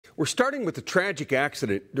We're starting with a tragic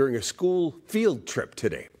accident during a school field trip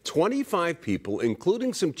today. 25 people,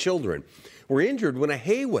 including some children, were injured when a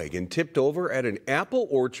hay wagon tipped over at an apple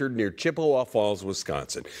orchard near Chippewa Falls,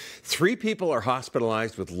 Wisconsin. 3 people are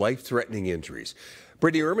hospitalized with life-threatening injuries.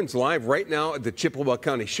 Brittany Ehrman's live right now at the Chippewa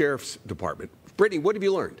County Sheriff's Department. Brittany, what have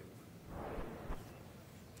you learned?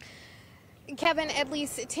 Kevin, at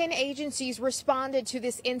least 10 agencies responded to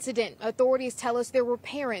this incident. Authorities tell us there were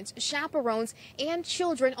parents, chaperones, and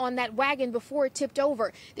children on that wagon before it tipped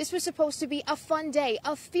over. This was supposed to be a fun day,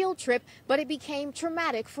 a field trip, but it became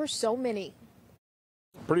traumatic for so many.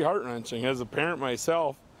 Pretty heart-wrenching. As a parent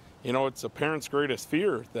myself, you know, it's a parent's greatest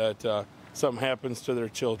fear that something happens to their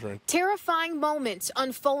children. Terrifying moments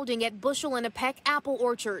unfolding at Bushel and a Peck apple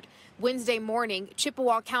orchard. Wednesday morning,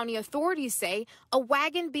 Chippewa County authorities say a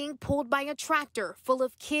wagon being pulled by a tractor full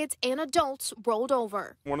of kids and adults rolled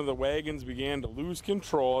over. One of the wagons began to lose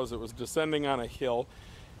control as it was descending on a hill.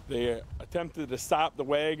 They attempted to stop the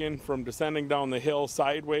wagon from descending down the hill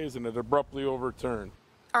sideways, and it abruptly overturned.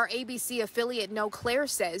 Our ABC affiliate Eau Claire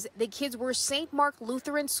says the kids were St. Mark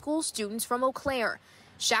Lutheran school students from Eau Claire.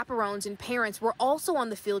 Chaperones and parents were also on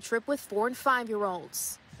the field trip with 4- and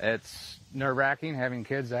 5-year-olds. It's nerve-wracking having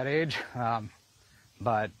kids that age,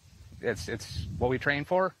 but it's what we train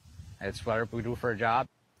for. It's what we do for a job.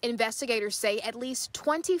 Investigators say at least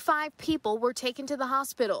 25 people were taken to the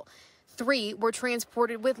hospital. 3 were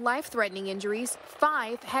transported with life-threatening injuries,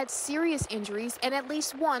 5 had serious injuries, and at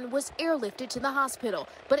least 1 was airlifted to the hospital,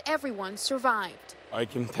 but everyone survived. I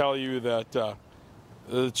can tell you that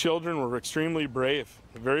the children were extremely brave,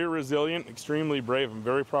 very resilient, extremely brave. I'm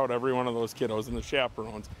very proud of every one of those kiddos, and the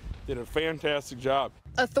chaperones did a fantastic job.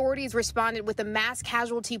 Authorities responded with a mass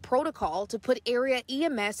casualty protocol to put area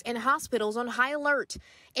EMS and hospitals on high alert.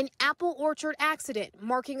 An apple orchard accident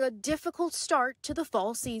marking a difficult start to the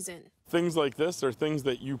fall season. Things like this are things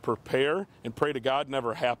that you prepare and pray to God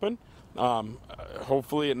never happen.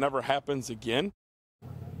 Hopefully it never happens again.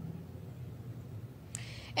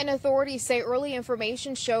 And authorities say early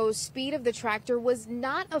information shows speed of the tractor was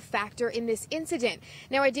not a factor in this incident.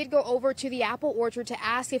 Now, I did go over to the apple orchard to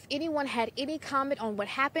ask if anyone had any comment on what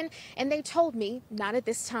happened, and they told me not at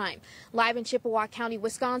this time. Live in Chippewa County,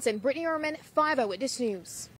 Wisconsin, Brittany Ehrman, 5 Eyewitness News.